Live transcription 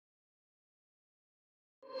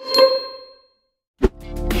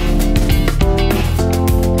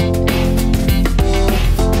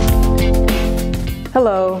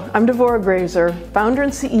I'm Graeser, founder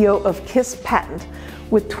and CEO of KISS Patent,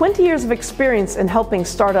 with 20 years of experience in helping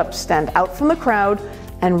startups stand out from the crowd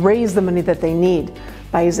and raise the money that they need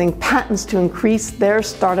by using patents to increase their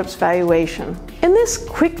startup's valuation. In this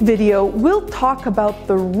quick video, we'll talk about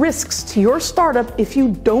the risks to your startup if you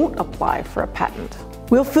don't apply for a patent.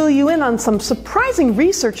 We'll fill you in on some surprising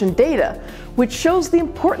research and data which shows the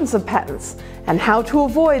importance of patents and how to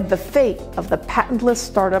avoid the fate of the patentless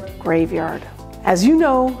startup graveyard. As you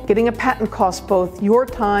know, getting a patent costs both your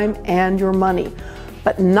time and your money,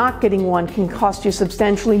 but not getting one can cost you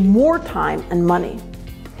substantially more time and money.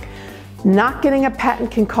 Not getting a patent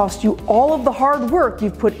can cost you all of the hard work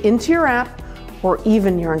you've put into your app or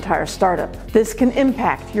even your entire startup. This can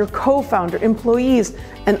impact your co-founder, employees,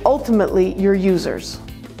 and ultimately your users.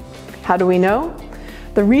 How do we know?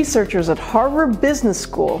 The researchers at Harvard Business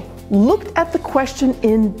School looked at the question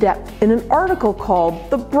in depth in an article called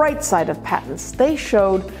The Bright Side of Patents. They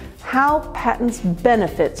showed how patents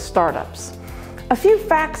benefit startups. A few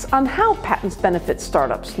facts on how patents benefit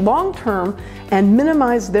startups long-term and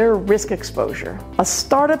minimize their risk exposure. A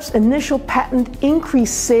startup's initial patent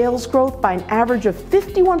increased sales growth by an average of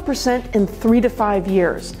 51% in 3 to 5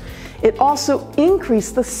 years. It also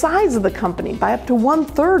increased the size of the company by up to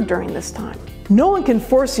 1/3 during this time. No one can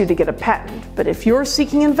force you to get a patent, but if you're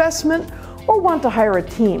seeking investment or want to hire a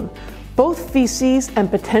team, both VCs and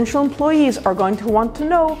potential employees are going to want to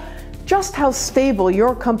know just how stable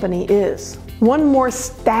your company is. One more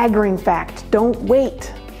staggering fact, don't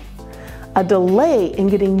wait. A delay in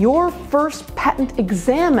getting your first patent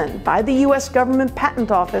examined by the US Government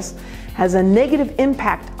Patent Office has a negative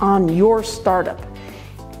impact on your startup.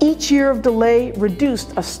 Each year of delay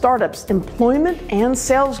reduced a startup's employment and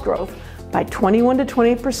sales growth by 21 to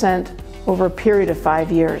 20% over a period of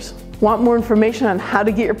 5 years. Want more information on how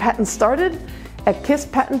to get your patent started? At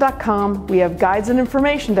kisspatent.com, we have guides and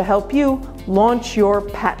information to help you launch your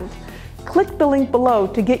patent. Click the link below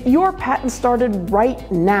to get your patent started right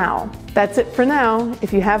now. That's it for now.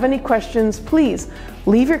 If you have any questions, please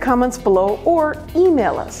leave your comments below or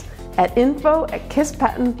email us at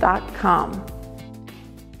info@kisspatent.com.